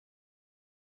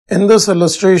In this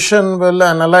illustration, we'll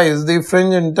analyze the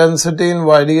fringe intensity in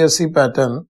YDSE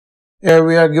pattern. Here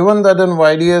we are given that in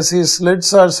YDSE,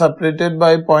 slits are separated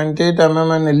by 0.8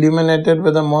 mm and illuminated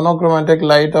with a monochromatic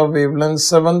light of wavelength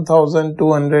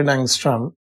 7200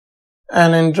 angstrom.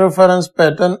 An interference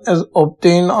pattern is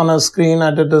obtained on a screen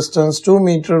at a distance 2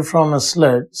 meters from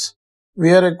slits.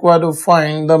 We are required to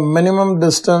find the minimum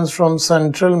distance from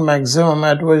central maximum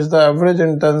at which the average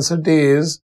intensity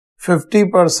is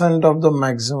 50% of the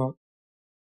maximum.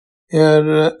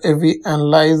 Here, if we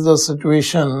analyze the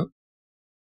situation,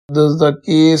 this is the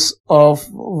case of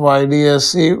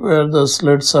YDSE where the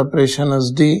slit separation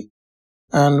is D,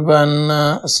 and when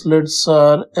slits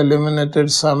are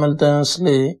illuminated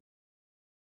simultaneously,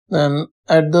 then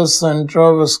at the center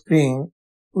of a screen,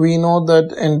 we know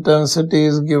that intensity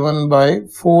is given by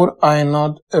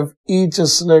 4I0 if each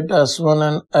slit S1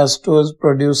 and S2 is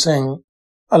producing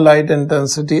a light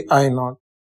intensity I0.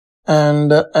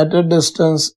 And at a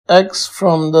distance x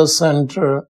from the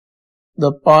center,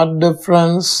 the path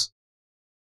difference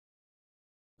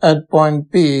at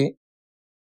point P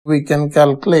we can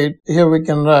calculate. Here we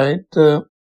can write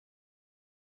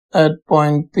at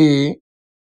point P,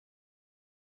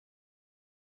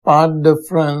 path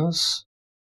difference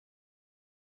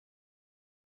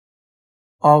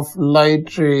of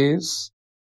light rays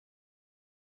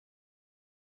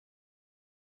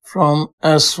from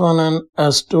S1 and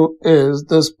S2 is,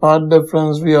 this path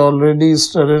difference we already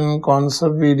studied in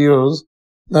concept videos,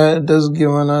 that it is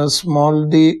given as small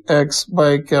dx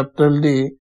by capital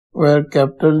D, where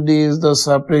capital D is the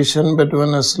separation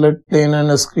between a slit plane and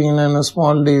a screen and a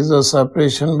small d is the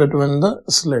separation between the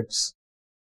slits.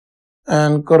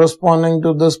 And corresponding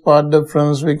to this path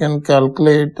difference, we can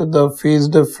calculate the phase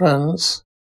difference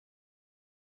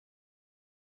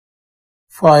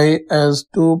phi as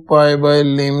 2 pi by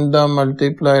lambda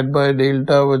multiplied by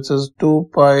delta, which is 2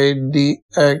 pi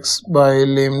dx by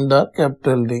lambda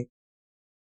capital D.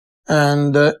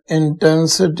 And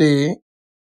intensity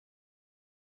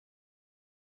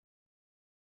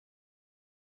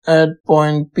at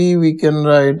point P we can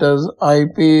write as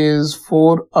IP is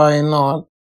 4I0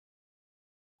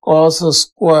 cos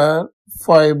square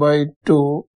phi by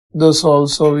 2. This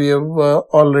also we have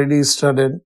already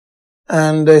studied.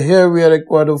 And here we are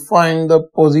required to find the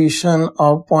position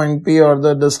of point P or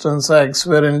the distance x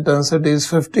where intensity is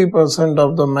 50%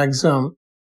 of the maximum.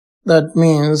 That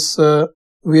means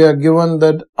we are given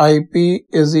that IP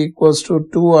is equals to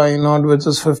 2I0, which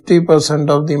is 50%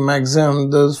 of the maximum.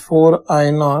 This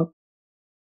 4I0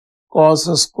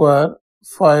 cos square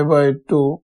phi by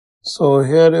 2. So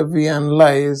here if we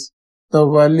analyze, the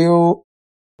value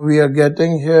we are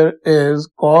getting here is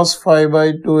cos phi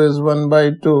by 2 is 1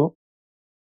 by 2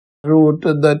 root.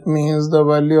 That means the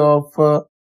value of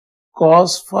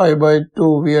cos phi by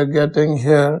 2 we are getting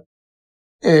here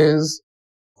is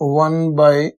 1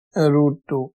 by root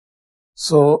 2.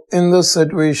 So in this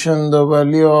situation, the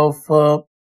value of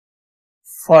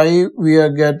phi we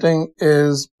are getting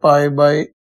is pi by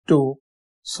 2.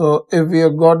 So if we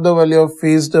have got the value of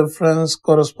phase difference,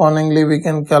 correspondingly we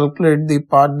can calculate the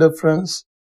path difference.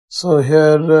 So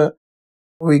here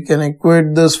we can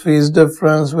equate this phase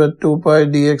difference with 2 pi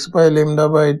dx by lambda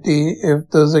by t if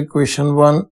this is equation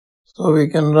 1. So we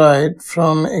can write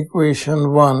from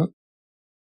equation 1,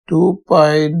 2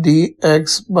 pi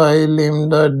dx by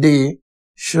lambda d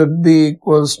should be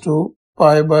equals to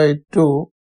pi by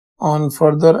 2. On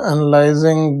further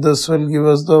analyzing, this will give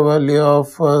us the value of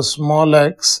small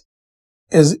x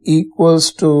is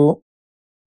equals to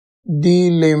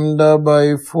d lambda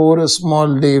by 4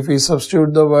 small d. If we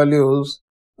substitute the values,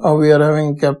 we are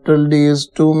having capital D is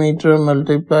 2 meter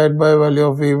multiplied by value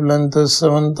of wavelength is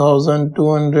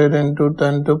 7200 into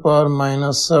 10 to power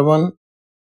minus 7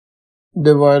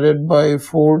 divided by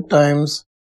 4 times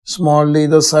small d.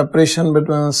 The separation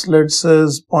between slits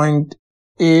is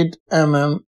 0.8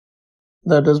 mm.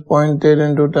 That is 0.8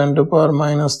 into 10 to power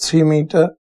minus 3 meter.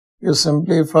 You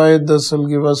simplify, this will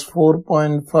give us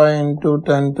 4.5 into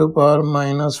 10 to power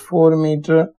minus 4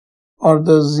 meter, or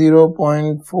the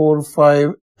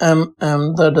 0.45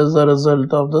 mm. That is the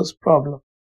result of this problem.